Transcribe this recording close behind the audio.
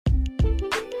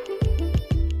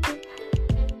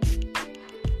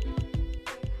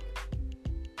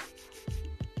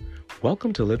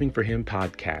Welcome to Living for Him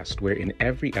podcast, where in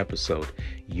every episode,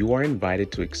 you are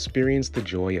invited to experience the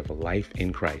joy of a life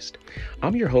in Christ.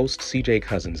 I'm your host, CJ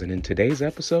Cousins, and in today's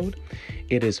episode,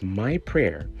 it is my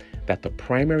prayer that the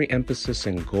primary emphasis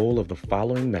and goal of the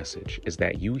following message is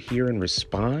that you hear and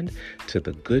respond to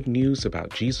the good news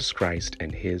about Jesus Christ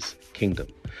and His kingdom.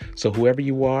 So whoever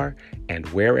you are and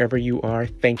wherever you are,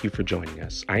 thank you for joining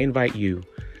us. I invite you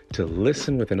to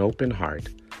listen with an open heart,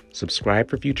 subscribe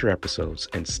for future episodes,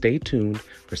 and stay tuned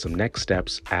for some next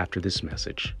steps after this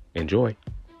message. Enjoy.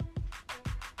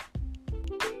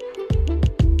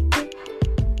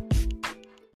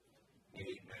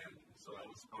 Amen. So I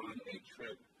was on a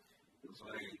trip. It was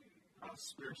a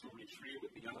spiritual retreat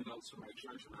with the young adults from my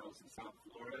church when I was in South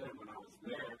Florida. And when I was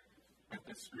there at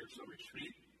this spiritual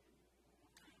retreat,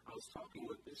 I was talking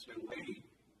with this young lady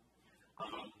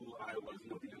who I was,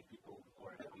 the young people,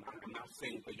 or I'm not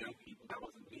saying the young people, that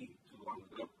wasn't me too long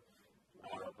ago,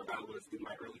 but I was in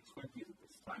my early 20s at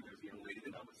this time. There's a young lady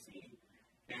that I was seeing,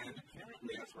 and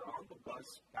apparently as we're on the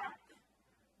bus back,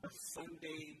 a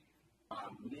Sunday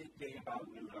midday about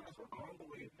noon, as we're on the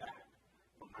way back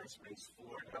from High Springs,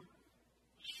 Florida,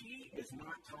 she is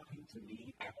not talking to me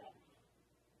at all.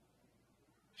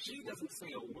 She doesn't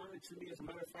say a word to me. As a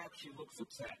matter of fact, she looks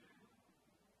upset.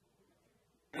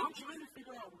 And I'm trying to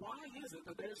figure out why is it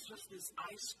that there's just this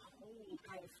ice-cold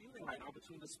kind of feeling right now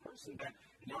between this person that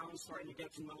now I'm starting to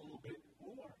get to know a little bit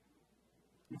more.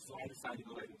 And so I decided to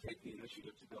go ahead and take the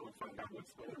initiative to go and find out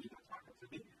what's going on. She's not talking to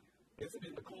me. Is it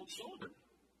in the cold shoulder?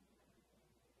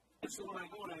 And so when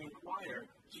I go and I inquire,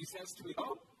 she says to me,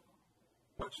 "Oh,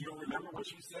 but you don't remember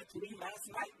what you said to me last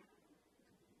night?"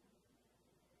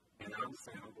 And I'm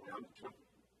saying, "Oh boy, I'm in trouble."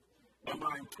 My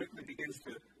mind quickly begins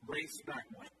to race back.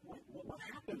 What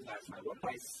happened last night? What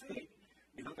did I say?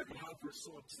 That could have her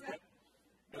so upset.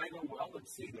 And I go, well,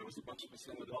 let's see. There was a bunch of us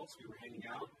young adults. We were hanging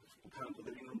out in kind of the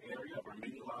living room area of our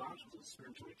mini lodge. It was a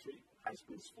spiritual retreat, High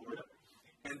Springs, Florida.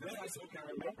 And then I said, okay,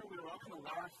 I remember we were all kind of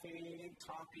laughing,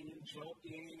 talking,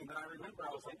 joking. And then I remember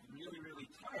I was like really, really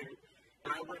tired.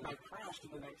 And I went and I crashed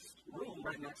in the next room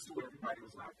right next to where everybody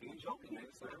was laughing and joking.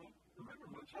 And so I don't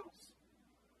remember much else.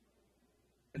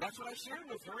 And that's what I shared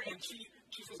with her, and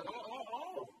she says,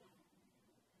 oh.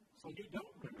 So you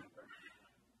don't remember.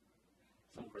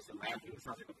 Some person laughing. It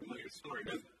sounds like a familiar story,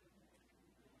 doesn't it?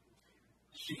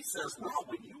 She says, no,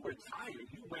 when you were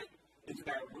tired, you went into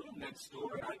that room next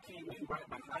door, and I came in right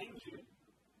behind you.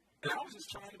 And I was just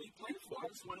trying to be playful.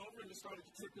 I just went over and just started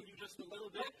to tickle you just a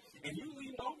little bit. And you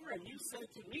leaned over and you said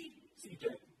to me, CJ,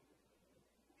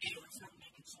 hey, let's not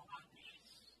make it so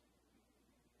obvious.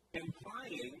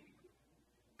 Implying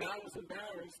that I was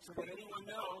embarrassed to let anyone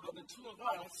know that the two of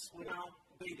us were now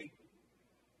dating.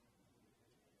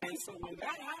 And so when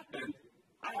that happened,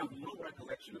 I have no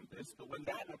recollection of this, but when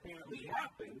that apparently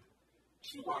happened,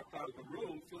 she walked out of the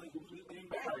room feeling completely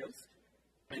embarrassed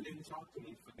and didn't talk to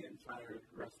me for the entire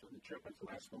rest of the trip until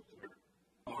I spoke to her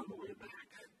on the way back.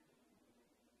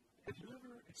 Have you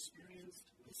ever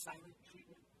experienced the silent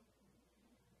treatment?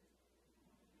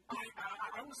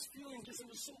 I was feeling just, it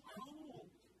was so cold.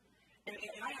 And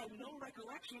I had no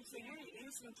recollection of saying, hey,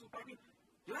 innocent until probably,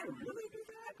 did I really do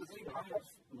that? Because I have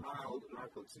mild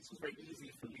narcolepsy, so it's very easy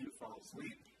for me to fall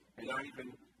asleep. And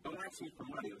don't ask me for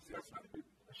money. That's not good.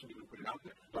 I shouldn't even put it out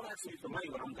there. Don't ask me for money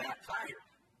when I'm that tired.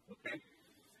 Okay?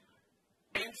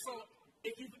 And so,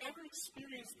 if you've ever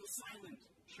experienced the silent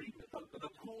treatment,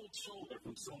 the cold shoulder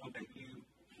from someone that you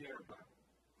care about,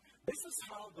 this is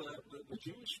how the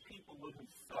Jewish people would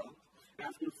have felt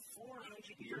after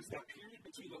 400 years, that period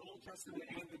between the Old Testament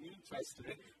and the New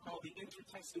Testament, called the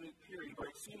intertestament period, where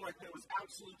it seemed like there was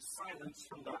absolute silence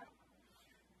from God.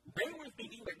 They were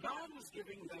thinking that God was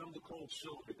giving them the cold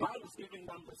shoulder. God was giving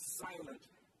them the silent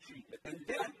treatment. And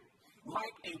then,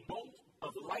 like a bolt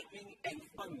of lightning and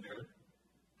thunder,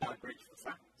 God breaks the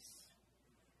silence.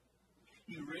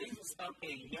 He raises up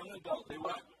a young adult.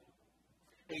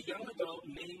 A young adult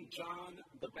named John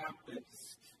the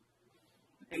Baptist.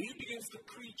 And he begins to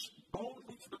preach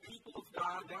boldly to the people of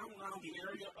God down around the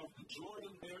area of the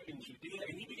Jordan there in Judea.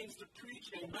 And he begins to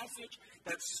preach a message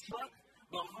that struck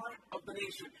the heart of the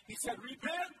nation. He said,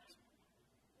 repent,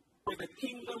 for the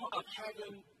kingdom of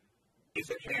heaven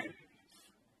is at hand.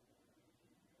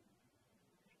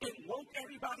 It woke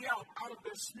everybody out of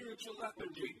their spiritual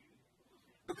lethargy.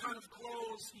 The kind of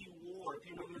clothes he wore, if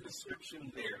you remember the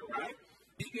description there, right?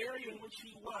 The area in which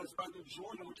he was by the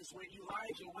Jordan, which is where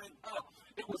Elijah went up,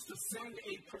 it was to send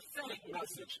a prophetic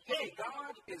message. Hey,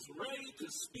 God is ready to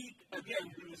speak again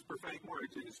through his prophetic word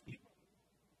to his people.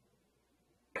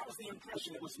 That was the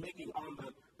impression it was making on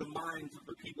the minds of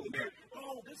the people there.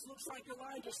 Oh, this looks like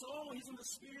Elijah. So, he's in the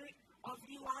spirit. of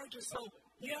Elijah. So,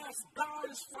 yes, God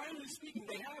is finally speaking.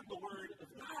 They have the word of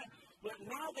God, but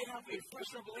now they have a fresh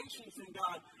revelation from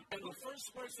God. And the first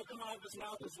words that come out of his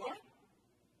mouth is what?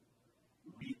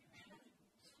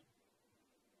 Repent.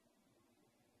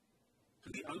 To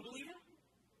the unbeliever?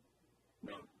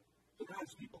 No. To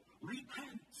God's people.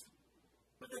 Repent.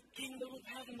 For the kingdom of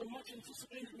heaven, the much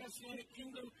anticipated messianic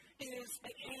kingdom is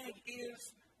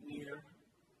near.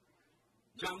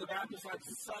 John the Baptist had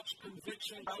such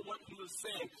conviction about what he was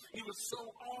saying. He was so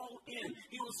all in.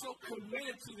 He was so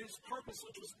committed to his purpose,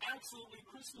 which was absolutely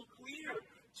crystal clear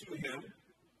to him,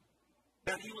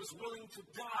 that he was willing to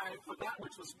die for that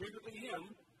which was bigger than him,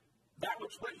 that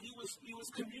which what he was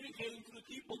communicating to the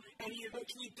people, and he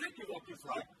eventually did give up his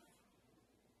life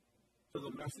for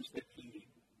the message that he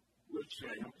was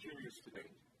sharing. I'm curious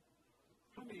today,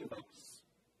 how many of us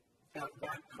have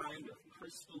that kind of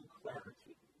crystal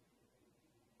clarity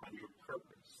on your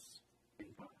purpose in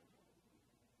God?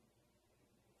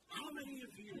 How many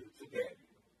of you today,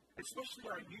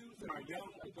 especially our youth and our young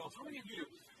adults, how many of you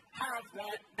have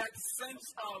that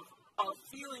sense of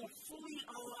feeling fully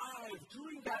alive,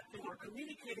 doing that thing or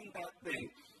communicating that thing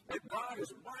that God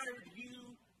has wired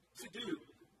you to do?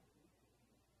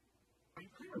 Are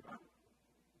you clear about it?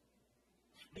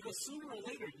 Because sooner or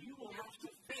later, you will have to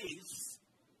face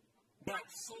that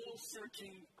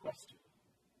soul-searching question.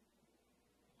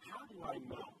 How do I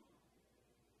know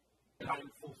that I'm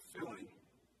fulfilling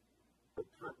the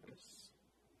purpose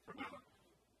for my life?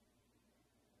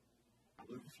 I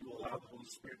believe if you allow the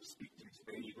Holy Spirit to speak to you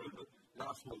today, you go to the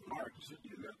Gospel of Mark, you should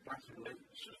be there. Pastor Lynn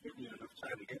should have given you enough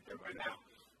time to get there by now.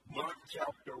 Mark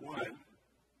chapter 1,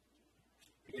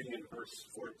 beginning in verse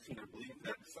 14. I believe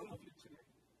that some of you today.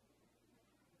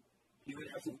 He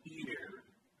that has an ear,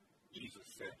 Jesus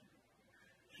said,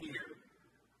 hear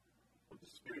what the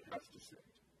Spirit has to say.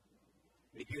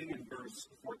 Beginning in verse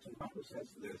 14, the Bible says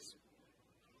this.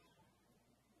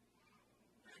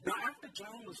 Now, after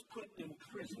John was put in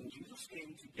prison, Jesus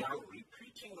came to Galilee,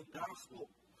 preaching the gospel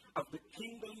of the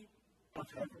kingdom of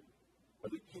heaven, or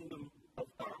the kingdom of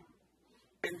God,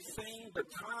 and saying, the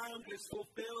time is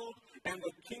fulfilled, and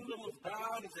the kingdom of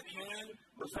God is at hand.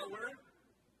 What's that word?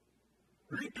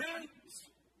 Repent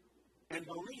and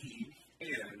believe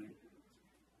in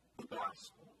the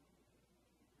gospel.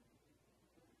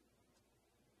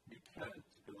 Repent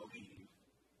and believe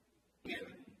in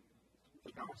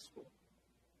the gospel.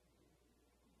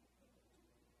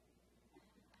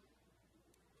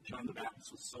 John the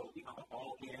Baptist was so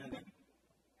all in and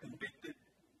convicted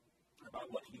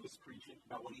about what he was preaching,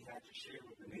 about what he had to share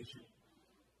with the nation.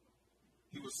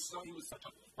 He was such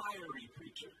a fiery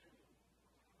preacher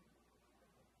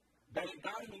that it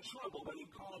got him in trouble when he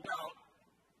called out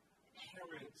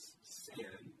Herod's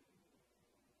sin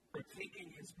for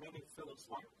taking his brother Philip's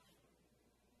wife.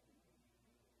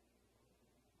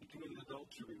 He committed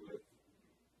adultery with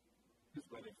his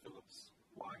brother Philip's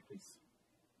wife, his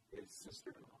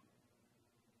sister-in-law.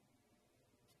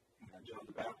 And John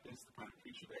the Baptist, the kind of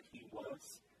preacher that he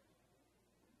was,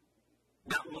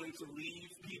 not willing to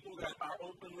leave people that are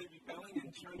openly rebelling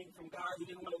and turning from God. He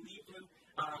didn't want to leave them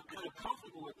kind of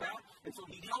comfortable with that. And so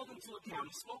he held them to account.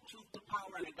 He spoke truth to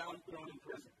power and it got him thrown in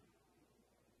prison.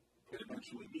 And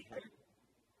eventually beheaded.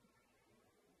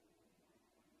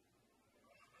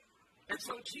 And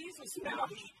so Jesus now,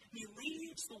 he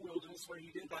leaves the wilderness where he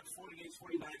did that 40 days,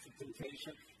 40 nights of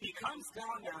temptation. He comes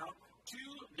down now to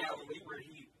Galilee where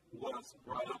he was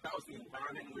brought up. That was the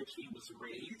environment in which he was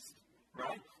raised.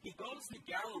 Right? He goes to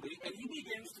Galilee and he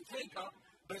begins to take up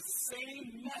the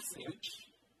same message,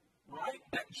 right,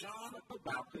 that John the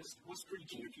Baptist was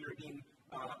preaching. If you're in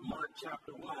Mark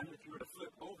chapter 1, if you were to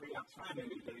flip over, you have time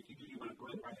maybe, but if you do, you want to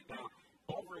go ahead and write it down.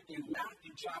 Over in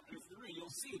Matthew chapter 3,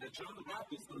 you'll see that John the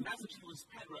Baptist, the message he was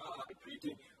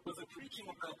preaching, was a preaching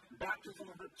of the baptism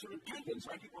to repentance,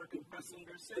 right? People are confessing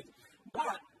their sins.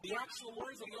 But the actual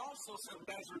words that he also said,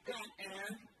 guys, repent,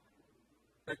 and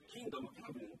the kingdom of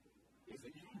heaven is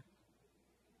at hand.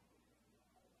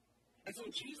 And so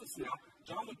Jesus now,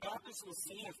 John the Baptist was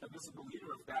seen as the visible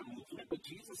leader of that movement, but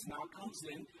Jesus now comes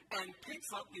in and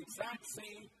picks up the exact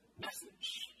same message.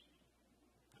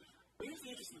 But here's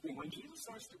the interesting thing. When Jesus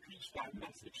starts to preach that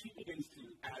message, he begins to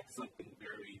add something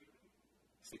very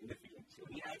significant to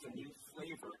it. He adds a new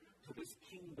flavor to this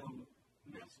kingdom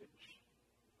message.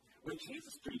 When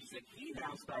Jesus preaches it, he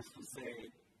now starts to say,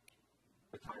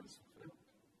 the time is fulfilled.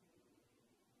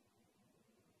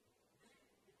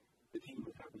 The kingdom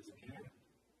of heaven is at hand.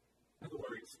 In other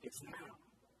words, it's now.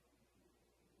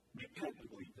 Repent and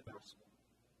believe the gospel.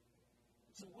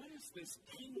 So what is this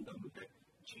kingdom that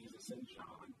Jesus and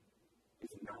John is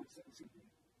announcing to you?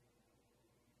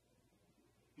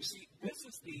 You see, this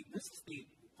is the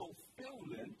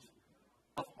fulfillment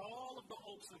of all of the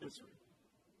hopes of Israel.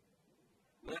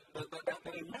 That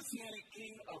a messianic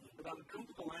king that would come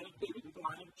to the line of David, to the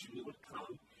line of Judah, would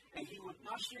come, and he would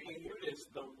usher in, here it is,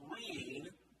 the reign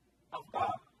of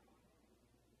God.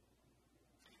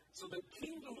 So the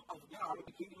kingdom of God, or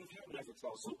the kingdom of heaven as it's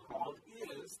also called,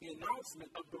 is the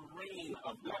announcement of the reign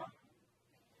of God.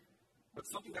 But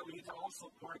something that we need to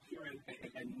also park here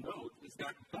and note is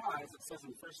that God, as it says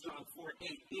in 1 John 4:8,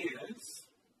 is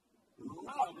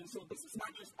love. And so this is not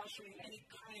just ushering any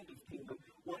kind of kingdom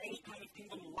or any kind of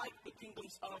kingdom like the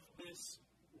kingdoms of this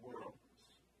world.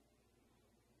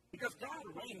 Because God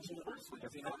reigns universally,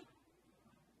 does he not?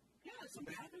 Yes, in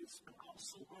the heavens, but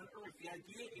also on earth. The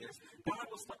idea is God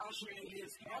was to usher in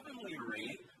his heavenly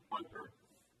reign on earth.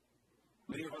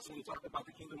 Many of us, when we talk about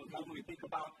the kingdom of heaven, we think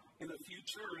about in the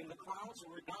future, in the clouds,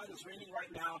 where God is reigning right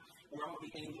now, where all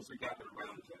the angels are gathered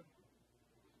around him.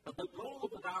 But the goal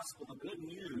of the gospel, the good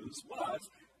news, was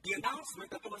the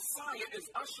announcement that the Messiah is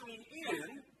ushering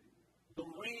in the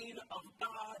reign of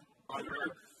God on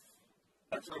earth.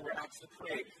 That's why we're asked to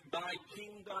pray, thy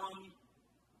kingdom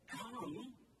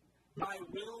come, thy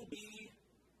will be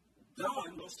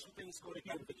done. Those two things go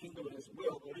together. The kingdom and his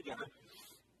will go together.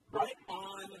 Right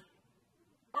on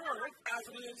earth as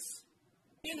it is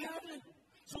in heaven.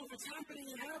 So if it's happening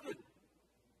in heaven,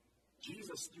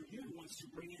 Jesus, through you, wants to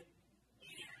bring it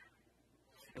here.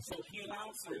 And so he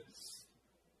announces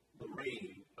the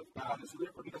reign of God. It's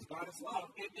therefore because God is love.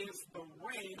 It is the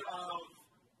reign of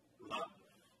love.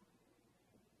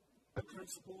 The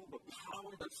principle, the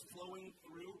power that's flowing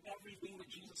through everything that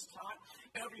Jesus taught,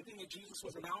 everything that Jesus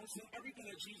was announcing,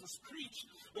 everything that Jesus preached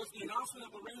was the announcement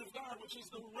of the reign of God, which is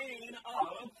the reign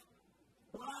of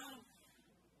love.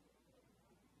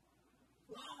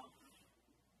 Love.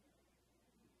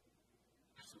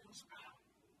 That's what it's about.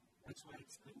 That's why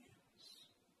it's good news.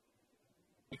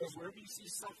 Because wherever you see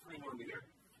suffering on the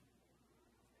earth,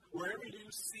 wherever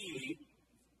you see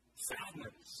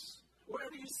sadness,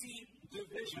 wherever you see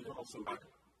division of somebody,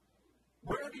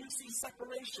 wherever you see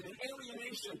separation and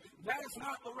alienation, that is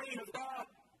not the reign of God.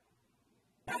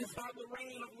 That is not the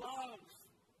reign of love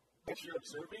that you're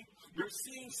observing. You're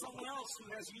seeing someone else who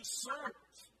has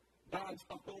usurped God's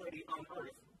authority on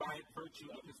earth by virtue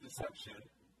of his deception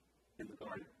in the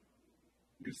garden.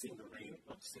 You're seeing the reign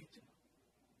of Satan,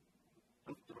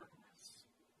 of darkness.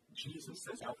 Jesus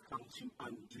says, I've come to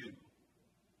undo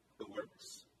the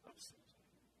works of Satan.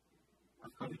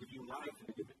 I've come to give you life and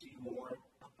to give it to you more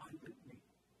abundantly.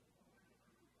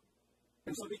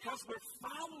 And so because we're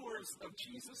followers of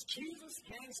Jesus, Jesus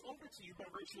hands over to you by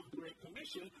virtue of the Great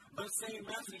Commission the same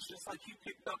message, just like you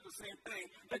picked up the same thing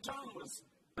that John was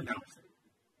announcing.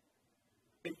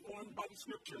 Informed by the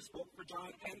scriptures, both for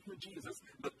John and for Jesus,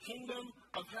 the kingdom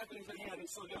of heaven is at hand. And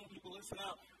so young people, listen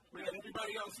up. And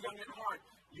everybody else young at heart,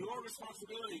 your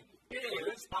responsibility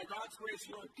is, by God's grace,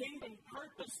 your kingdom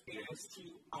purpose is to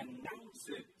announce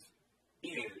it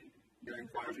in your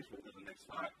environment. For the next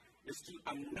slide, is to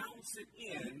announce it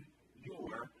in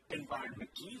your environment.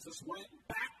 Jesus went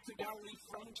back to Galilee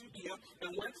from Judea and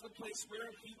went to the place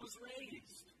where he was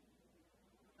raised.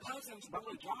 Cousins,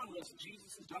 brother John was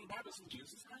John the Baptist was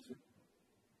Jesus' cousin.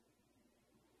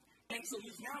 And so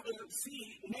he's now going to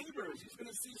see neighbors. He's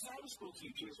going to see Sabbath school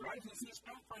teachers, right? He's going to see his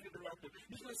Pathfinder director.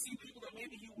 He's going to see people that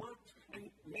maybe he worked and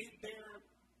made their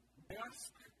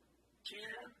desk,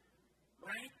 chair,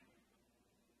 right?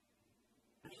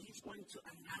 And he's going to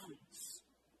announce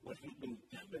what he'd been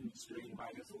demonstrating by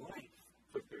his life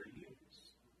for 30 years.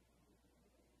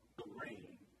 The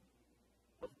reign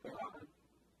of God,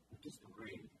 which is the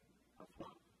reign of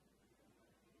love.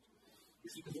 You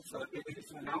see, because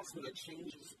it's an announcement that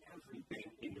changes everything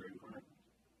in your environment.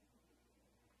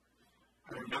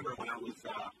 I remember when I was,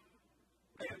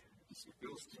 it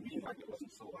feels to me like it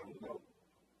wasn't so long ago.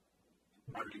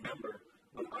 I remember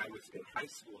when I was in high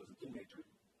school as a teenager.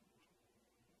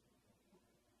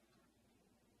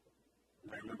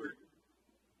 And I remember,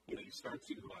 you start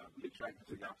to be attracted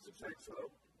to the opposite sex,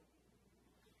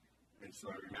 and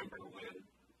so I remember when,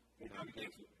 I began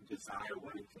to desire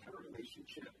wanting to have a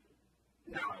relationship.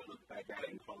 Now I look back at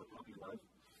it and call it puppy love.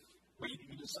 Where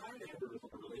you desire to have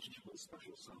a relationship with a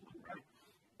special someone, right?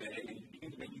 And you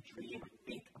begin to maybe dream or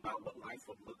think about what life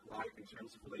would look like in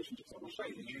terms of relationships. I wish I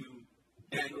knew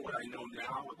then what I know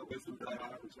now, with the wisdom that I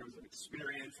have in terms of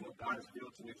experience and what God has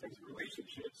revealed to me in terms of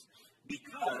relationships,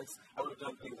 because I would have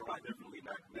done things a lot differently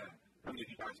back then. How many of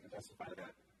you guys can testify to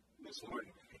that this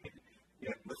morning?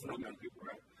 Yeah, listen up, young people,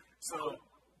 right? So,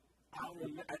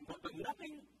 but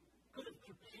nothing could have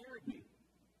prepared me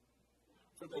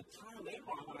for the time later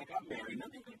on, when I got married,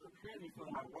 nothing could prepare me for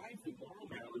my wife in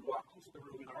Laurel, Maryland, walked into the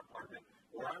room in our apartment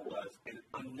where I was and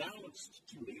announced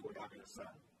to me we're having a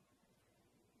son.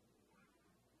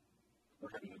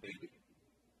 We're having a baby.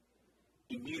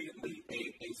 Immediately,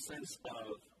 a sense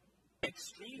of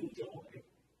extreme joy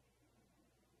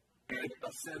and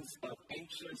a sense of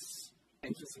anxious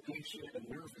anticipation and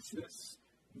nervousness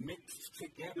mixed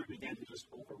together began to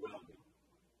just overwhelm me.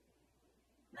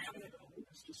 Having it all,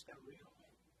 it's just got real.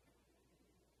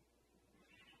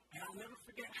 And I'll never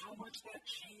forget how much that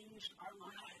changed our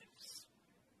lives.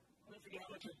 I'll never forget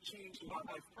how much it changed my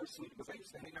life personally, because I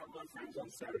used to hang out with my friends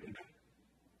on Saturday night.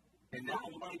 And now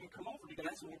nobody can come over because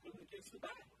that's when we're putting the kids to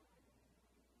bed.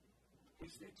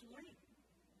 They stay too late.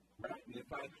 Right? And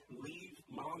if I leave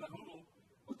mom at home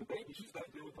with the baby, she's got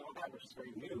to deal with all that, which is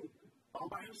very new, all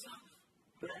by herself.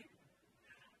 Right?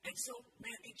 And so,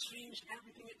 man, it changed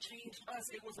everything. It changed us.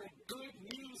 It was a good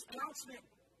news announcement.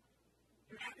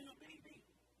 You're having a baby.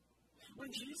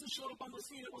 When Jesus showed up on the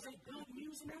scene, it was a good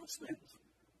news announcement.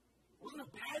 It wasn't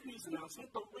a bad news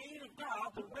announcement. The reign of God,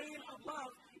 the reign of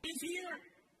love is here.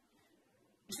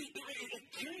 You see, it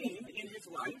came in his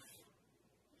life,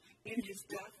 in his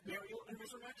death, burial, and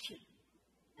resurrection.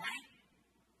 Right?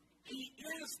 He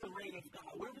is the reign of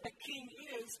God. Wherever the king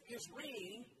is, his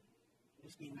reign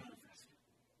is being manifested.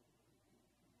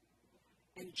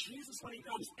 And Jesus, when he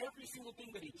comes, every single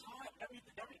thing that he taught,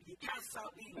 he casts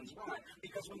out demons. Why?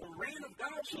 Because when the reign of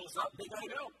God shows up, they gotta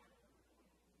go.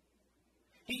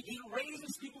 He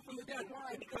raises people from the dead.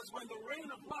 Why? Because when the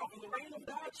reign of love, when the reign of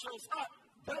God shows up,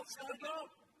 that's gotta go.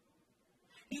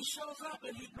 He shows up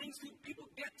and he brings people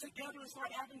get together and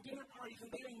start having dinner parties,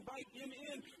 and they invite him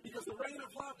in because the reign of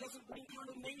love doesn't bring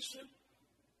condemnation.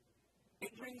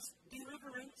 It brings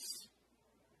deliverance.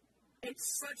 It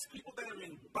sets people that are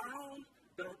bound,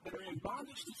 that are in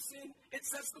bondage to sin, it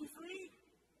sets them free.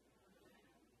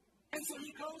 And so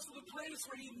he goes to the place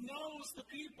where he knows the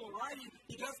people, right?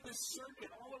 He does this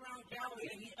circuit all around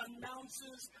Galilee, and he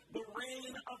announces the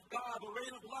reign of God, the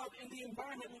reign of love in the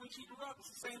environment in which he grew up.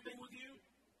 It's the same thing with you.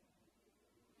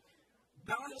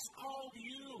 God has called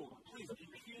you. Please, if you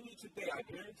hear me today, I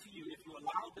guarantee you, if you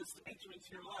allow this to enter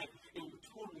into your life, it will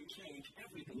totally change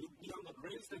everything. You'll be on the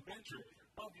greatest adventure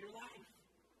of your life.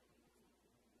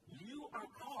 You are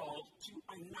called to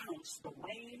announce the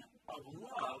reign of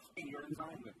love in your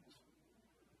environment.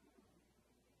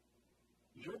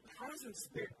 Your presence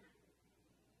there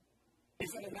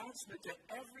is an announcement to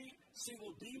every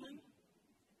single demon.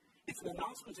 It's an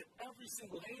announcement to every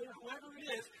single hater, whoever it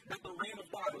is, that the reign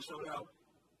of God has showed up.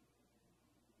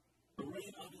 The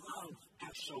reign of love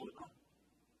has shown up,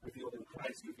 revealed in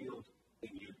Christ, revealed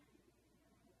in you.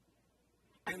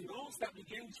 And those that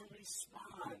begin to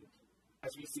respond,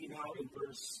 as we see now in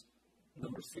verse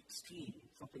number 16,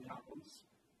 something happens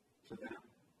to them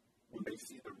when they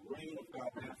see the reign of God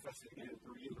manifested again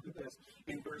through you. Look at this.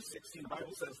 In verse 16, the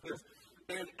Bible says this,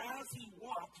 and as he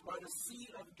walked by the Sea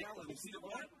of Galilee, see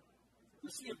what? The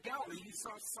Sea of Galilee, he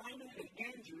saw Simon and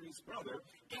Andrew, his brother,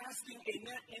 casting a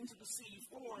net into the sea,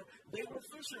 for they were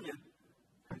fishermen.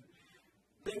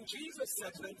 Then Jesus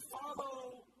said to them,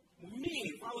 follow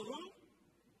me. Follow who?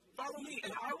 Follow me,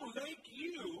 and I will make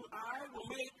you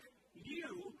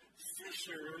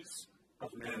fishers of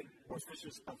men, or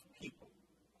fishers of people.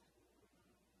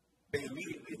 They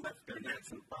immediately left their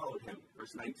nets and followed him.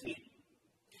 Verse 19.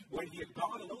 When he had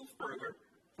gone a little further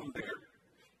from there,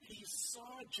 he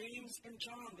saw James and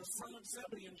John, the son of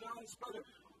Zebedee, and John's brother,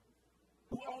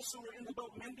 who also were in the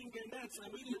boat mending their nets. And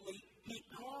immediately he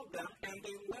called them, and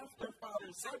they left their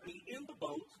father Zebedee in the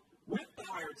boat with the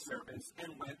hired servants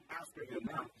and went after him.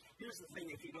 Now, here's the thing: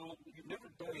 if you've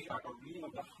never done a reading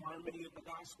of the harmony of the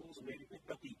Gospels, or maybe picked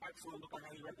up the excellent book I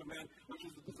highly recommend, which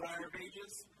is The Desire of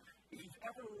Ages, if you've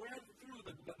ever read through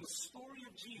the story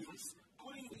of Jesus,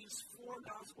 putting these four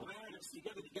gospel narratives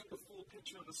together to get the full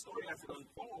picture of the story as it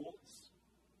unfolds,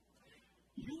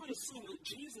 you would assume that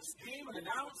Jesus came and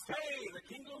announced, hey, the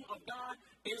kingdom of God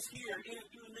is here in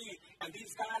and through me. And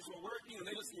these guys were working, and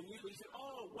they just immediately said,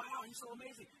 oh, wow, he's so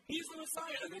amazing. He's the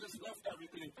Messiah. And they just left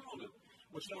everything and followed him.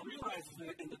 What you don't realize is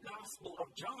that in the Gospel of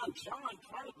John, John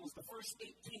chronicles the first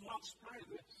 18 months prior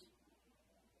to this.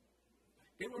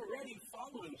 They were already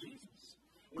following Jesus.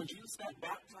 When Jesus got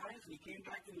baptized and he came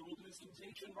back in the wilderness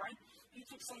temptation, right, he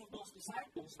took some of those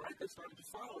disciples, right, that started to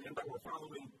follow him, that were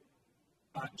following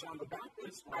John the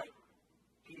Baptist, right?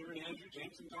 Peter and Andrew,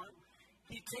 James and John.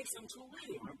 He takes them to a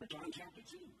wedding. Remember John chapter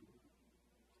 2.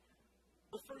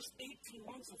 The first 18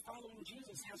 months of following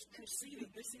Jesus has preceded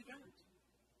this event.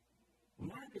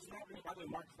 Mark is not written, by the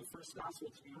way, Mark is the first gospel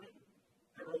to be written,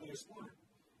 the earliest one.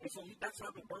 And so that's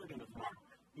not the burden of Mark.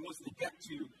 He wants to get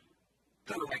to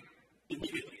kind of like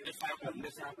immediately, this happened,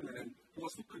 and then he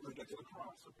wants to quickly get to the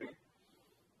cross, okay?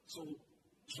 So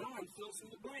John fills in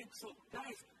the blank. So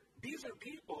guys, these are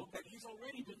people that he's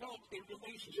already developed a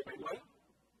relationship with. What?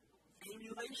 A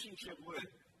relationship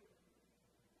with.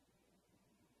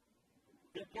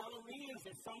 The Galileans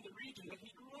are from the region that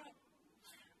he grew up.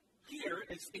 Here,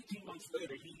 it's 18 months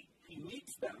later, he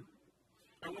meets them.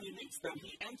 And when he meets them,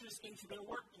 he enters into their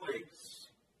workplace.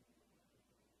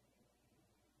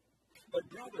 They're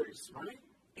brothers, right?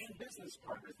 And business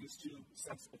partners, these two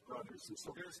sets of brothers. And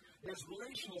so there's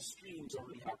relational streams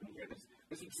already happening here.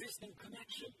 There's existing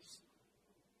connections.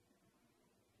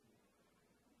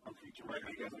 I'm preaching right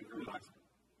now, you guys need to realize it.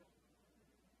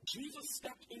 Jesus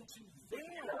stepped into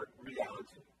their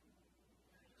reality.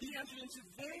 He entered into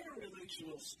their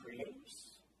relational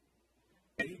streams.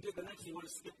 And he did the next. You want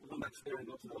to skip the one that's there and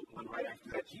go to the one right after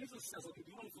that. Jesus says, okay, if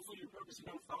you want to fulfill your purpose, you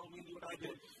don't follow me and do what I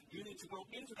did. You need to go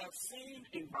into that same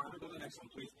environment. Go to the next one,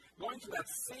 please. Go into that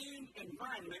same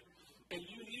environment, and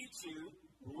you need to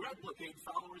replicate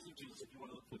followers of Jesus. If you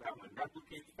want to look for that one,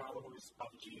 replicate followers of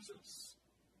Jesus.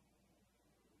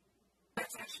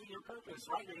 That's actually your purpose,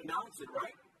 right? You're to announce it,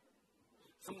 right?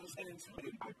 Some of us get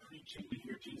intimidated by preaching. We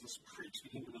hear Jesus preach the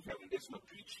kingdom of heaven. It's not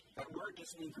preach. That word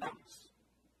just means announce.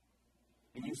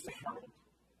 It means to herald.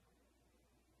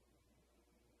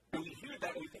 And we hear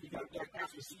that and we think you got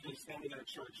Pastor CJ standing in a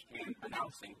church and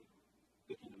announcing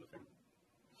the kingdom of heaven.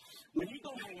 When you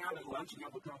go hang out at lunch and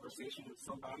have a conversation with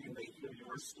somebody and they hear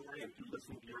your story, and through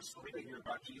listening to your story, they hear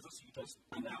about Jesus, you just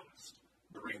announced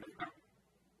the reign of God.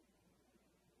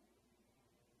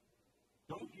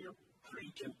 Don't hear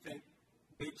preach and think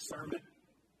big sermon.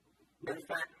 In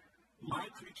fact, my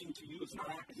preaching to you is not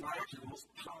actually the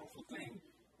most powerful thing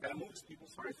that moves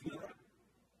people's hearts. You know that?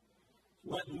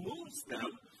 What moves them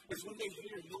is when they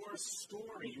hear your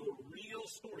story, your real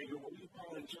story, what we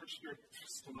call in church your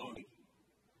testimony.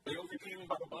 They overcame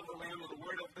by the blood of the Lamb, or the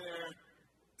word of their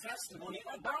testimony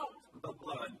about the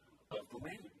blood of the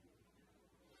Lamb.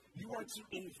 You are to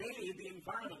invade the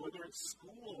environment, whether it's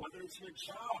school, whether it's your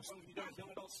job. Some of you guys, young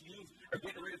adults, youth, are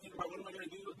getting ready to think about what am I going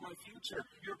to do with my future.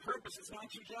 Your purpose is not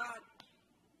your job.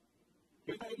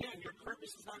 Hear that again. Your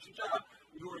purpose is not your job.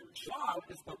 Your job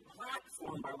is the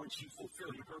platform by which you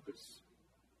fulfill your purpose.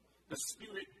 The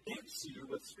Spirit gives you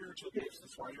with spiritual gifts.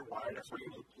 That's why you're wired. That's why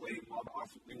you're able to play all the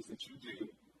awesome things that you do.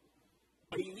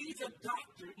 But he needs a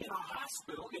doctor in a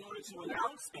hospital in order to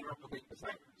announce and replicate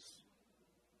disciples.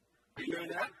 Are you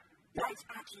hearing that? That's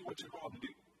actually what you're called to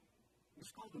do.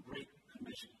 It's called the Great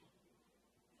Commission.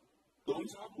 Go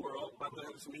into all the world, by the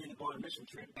way, it's meaning to go on a mission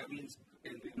trip. That means,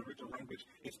 in the original language,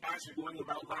 it's as you're going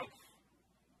about life.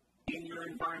 In your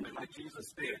environment, like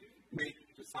Jesus did, make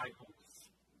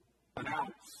disciples.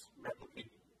 Announce,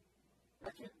 replicate.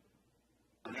 That's it.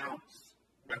 Announce,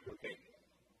 replicate.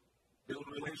 Build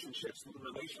relationships with the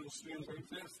relational streams that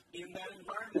exist in that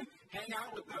environment. Hang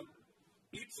out with them.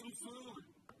 Eat some food.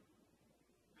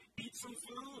 Eat some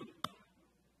food.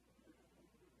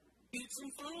 Eat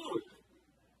some food.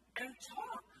 And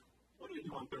talk. What do you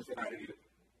do on Thursday night, Edith?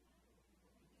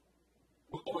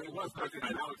 Oh, it was Thursday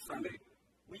night. Now it's Sunday.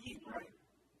 We eat, right?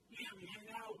 Yeah, we hang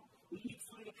out. We eat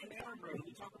food at Panera Bread.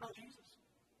 We talk about Jesus.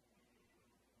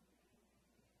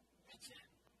 That's it.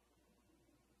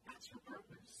 That's your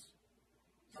purpose.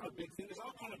 It's not a big thing. There's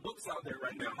all kind of books out there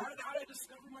right now. How did I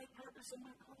discover my purpose and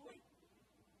my calling?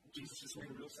 Jesus just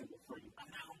made it real simple for you.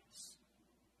 Announce.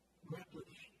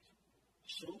 Replicate.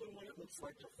 Show them what it looks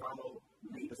like to follow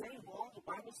me. Does that involve the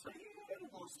Bible study? Yeah, that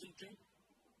involves teaching.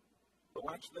 But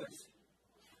watch this.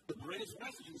 The greatest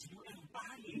message is you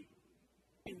embody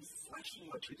in fleshing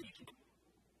what you're teaching.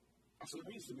 That's what it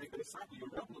means to make a disciple.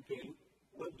 You're replicating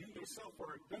what you yourself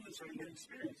are demonstrating and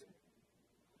experiencing.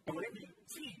 And whatever you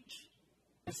teach,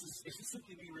 it should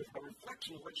simply be a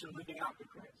reflection of what you're living out in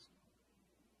Christ.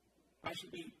 I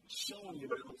should be showing you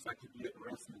what it looks like to be at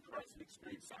rest in Christ and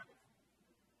experience Sabbath.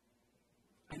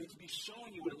 I need to be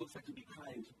showing you what it looks like to be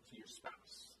kind to your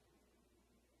spouse.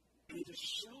 I need to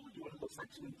show you what it looks like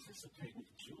to anticipate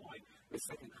with joy the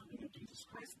second coming of Jesus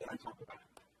Christ that I talk about.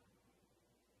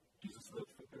 Jesus lived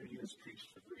for 30 years,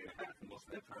 preached for 3.5, and most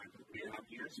of that time, for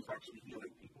 3.5 years, he was actually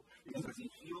healing people. Because as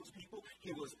he heals people,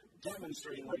 he was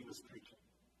demonstrating what he was preaching.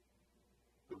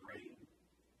 The reign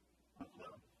of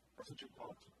love. That's what you're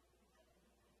called to.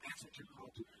 That's what you're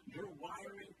called to. Your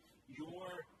wiring, your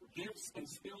gifts and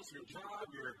skills, your job,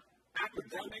 your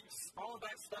academics, all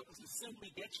that stuff is to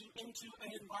simply get you into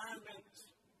an environment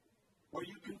where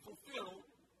you can fulfill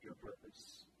your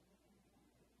purpose.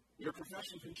 Your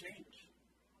profession can change.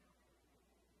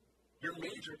 Your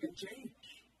major can change.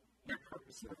 Your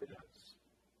purpose never does.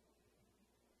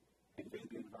 Invade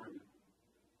the environment.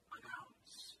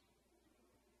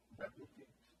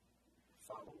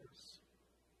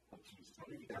 How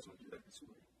many of you guys want to do that this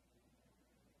morning?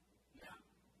 Yeah.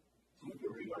 Some of you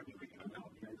already are doing it. I know.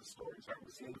 I'm hearing the stories. Right? We're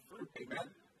seeing the fruit. Amen.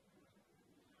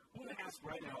 I'm going to ask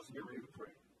right now as we get ready to pray.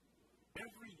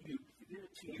 Every youth, if you're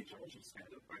a teenager, I want you to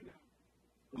stand up right now.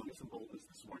 We'll get some boldness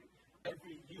this morning.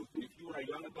 Every youth, if you are a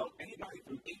young adult, anybody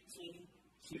from 18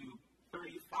 to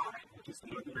 35, which is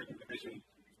the North American Division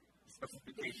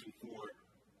specification for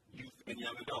youth and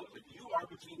young adults. If you are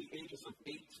between the ages of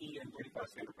 18 and 35,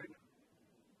 stand up right now.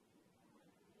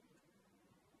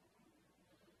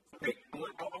 Okay,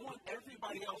 I want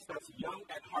everybody else that's young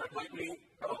at heart, like me,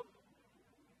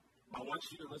 I want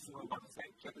you to listen to what I'm about to say.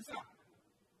 Check this out.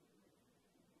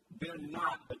 They're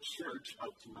not the church of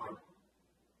tomorrow.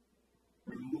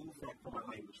 Remove that from our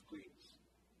language, please.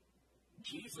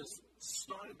 Jesus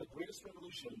started the greatest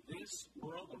revolution in this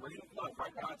world, the reign of love,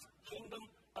 right? God's kingdom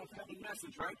of heaven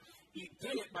message, right? He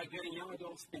did it by getting young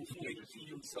adults and teenagers. He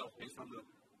himself, based on the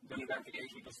demographic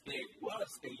age we just gave, was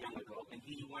a young adult. And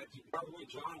he went to, by the way,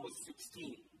 John was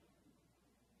 16.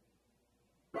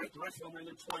 Right? The rest of them were in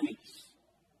their 20s.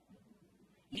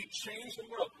 He changed the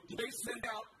world. Did they send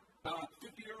out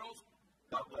 50-year-olds?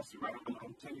 God bless you, right?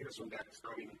 I'm 10 years from that,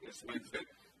 starting this Wednesday.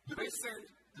 Do they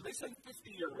send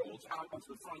 50-year-olds out onto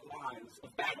the front lines of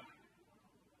battle?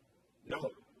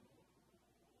 No.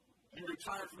 You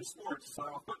retired from sports,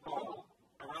 football,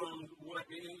 around what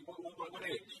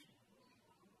age?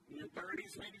 In your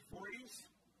 30s, maybe 40s?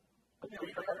 Okay,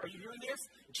 are you hearing this?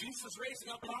 Jesus is raising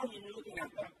up an army and you're looking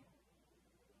at them.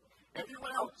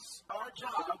 Everyone else, our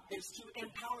job is to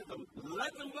empower them.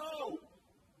 Let them know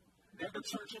they're the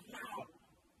church of now.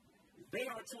 They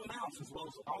are to announce, as well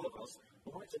as all of us,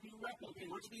 but we're to be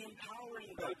replicating, we're to be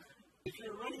empowering them. If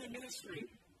you're running a ministry,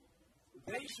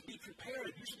 they should be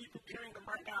prepared. You should be preparing them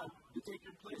right now to take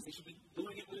your place. They should be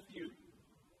doing it with you.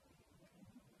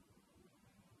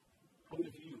 How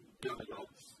many of you, young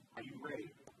adults, are you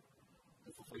ready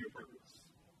to fulfill your purpose?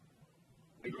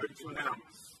 Are you ready to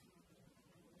announce?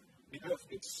 Because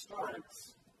it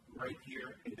starts right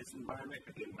here in this environment,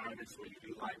 and the environments where you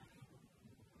do life.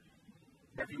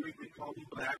 Every week we call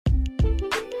people back.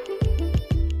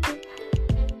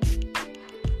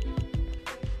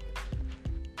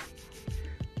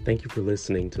 Thank you for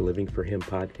listening to Living for Him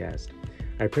podcast.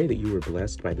 I pray that you were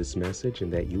blessed by this message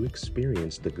and that you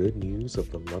experienced the good news of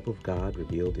the love of God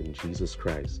revealed in Jesus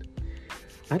Christ.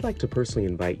 I'd like to personally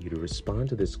invite you to respond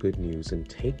to this good news and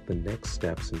take the next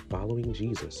steps in following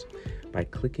Jesus by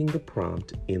clicking the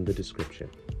prompt in the description.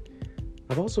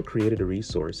 I've also created a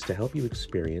resource to help you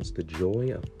experience the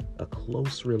joy of a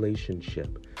close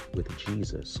relationship with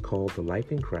Jesus called the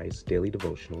Life in Christ Daily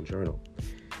Devotional Journal.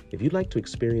 If you'd like to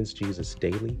experience Jesus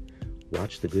daily,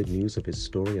 watch the good news of his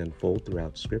story unfold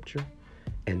throughout Scripture,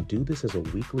 and do this as a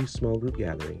weekly small group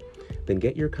gathering, then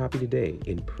get your copy today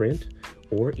in print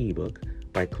or ebook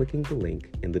by clicking the link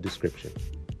in the description.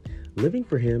 Living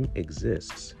for Him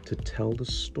exists to tell the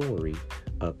story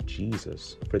of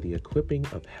Jesus for the equipping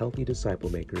of healthy disciple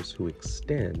makers who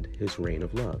extend his reign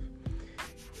of love.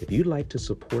 If you'd like to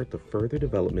support the further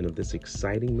development of this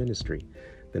exciting ministry,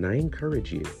 then I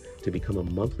encourage you to become a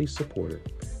monthly supporter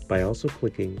by also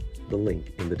clicking the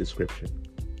link in the description.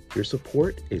 Your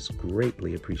support is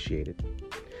greatly appreciated.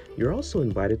 You're also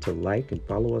invited to like and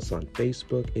follow us on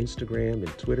Facebook, Instagram,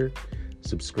 and Twitter.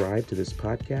 Subscribe to this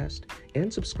podcast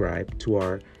and subscribe to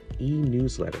our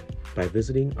e-newsletter by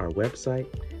visiting our website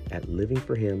at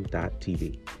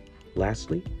livingforhim.tv.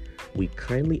 Lastly, we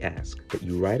kindly ask that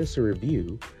you write us a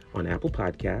review on Apple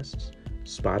Podcasts,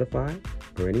 Spotify,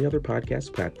 or any other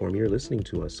podcast platform you're listening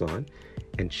to us on,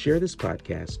 and share this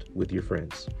podcast with your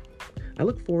friends. I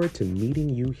look forward to meeting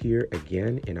you here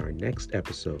again in our next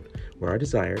episode, where our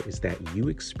desire is that you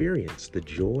experience the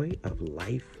joy of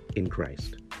life in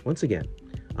Christ. Once again,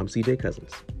 I'm CJ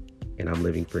Cousins, and I'm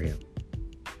living for Him.